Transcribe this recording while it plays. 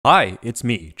Hi, it's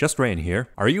me, Just Rain here.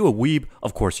 Are you a weeb?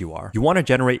 Of course you are. You want to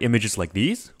generate images like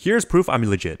these? Here's proof I'm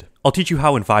legit. I'll teach you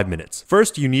how in 5 minutes.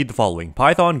 First, you need the following: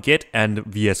 Python, Git, and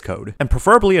VS Code. And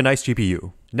preferably a nice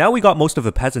GPU. Now we got most of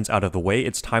the peasants out of the way,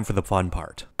 it's time for the fun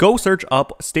part. Go search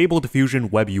up Stable Diffusion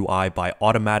Web UI by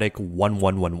Automatic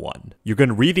 1111. You're going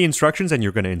to read the instructions and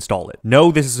you're going to install it. No,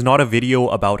 this is not a video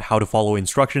about how to follow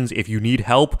instructions. If you need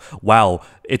help, wow,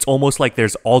 it's almost like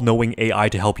there's all-knowing AI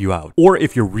to help you out. Or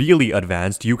if you're really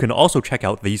advanced, you can also check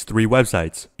out these 3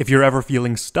 websites. If you're ever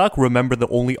feeling stuck, remember the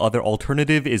only other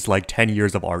alternative is like 10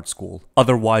 years of art school.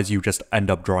 Otherwise, you just end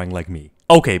up drawing like me.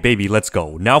 Okay, baby, let's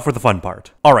go. Now for the fun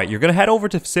part. Alright, you're gonna head over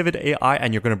to Civid AI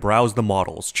and you're gonna browse the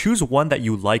models. Choose one that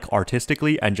you like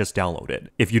artistically and just download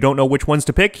it. If you don't know which ones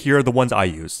to pick, here are the ones I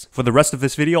use. For the rest of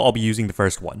this video, I'll be using the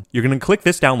first one. You're gonna click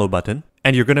this download button,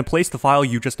 and you're gonna place the file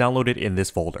you just downloaded in this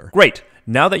folder. Great!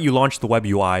 Now that you launched the web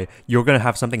UI, you're gonna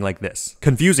have something like this.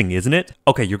 Confusing, isn't it?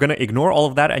 Okay, you're gonna ignore all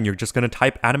of that and you're just gonna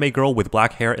type anime girl with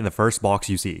black hair in the first box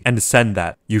you see, and send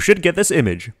that. You should get this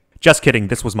image. Just kidding,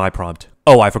 this was my prompt.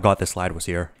 Oh, I forgot this slide was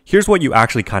here. Here's what you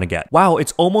actually kind of get. Wow,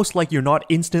 it's almost like you're not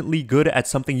instantly good at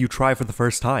something you try for the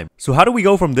first time. So how do we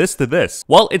go from this to this?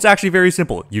 Well, it's actually very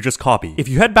simple. You just copy. If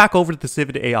you head back over to the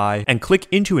Civid AI and click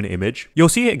into an image, you'll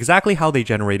see exactly how they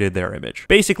generated their image.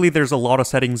 Basically, there's a lot of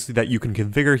settings that you can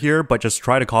configure here, but just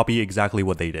try to copy exactly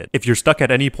what they did. If you're stuck at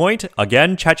any point,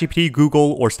 again, ChatGPT,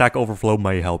 Google, or Stack Overflow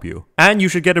might help you. And you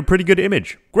should get a pretty good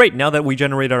image. Great, now that we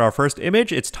generated our first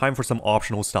image, it's time for some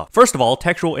optional stuff. First of all,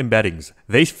 textual embeddings.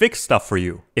 They fix stuff for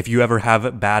you. If you ever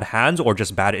have bad hands or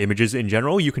just bad images in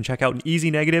general, you can check out an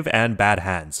Easy Negative and Bad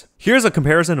Hands. Here's a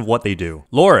comparison of what they do.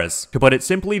 Loras, to put it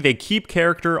simply, they keep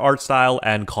character, art style,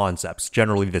 and concepts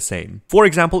generally the same. For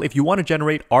example, if you want to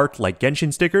generate art like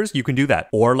Genshin stickers, you can do that.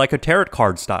 Or like a tarot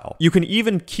card style. You can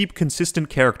even keep consistent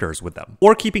characters with them.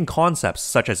 Or keeping concepts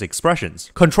such as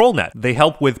expressions. ControlNet, they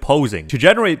help with posing. To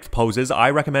generate poses, I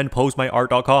recommend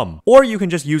posemyart.com. Or you can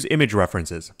just use image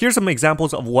references. Here's some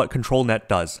examples of what ControlNet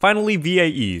does. Finally,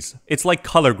 VAEs. It's like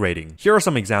color grading. Here are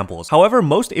some examples. However,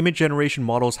 most image generation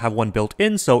models have one built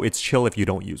in, so it's chill if you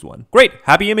don't use one. Great,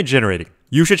 happy image generating.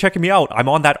 You should check me out. I'm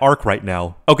on that arc right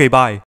now. Okay, bye.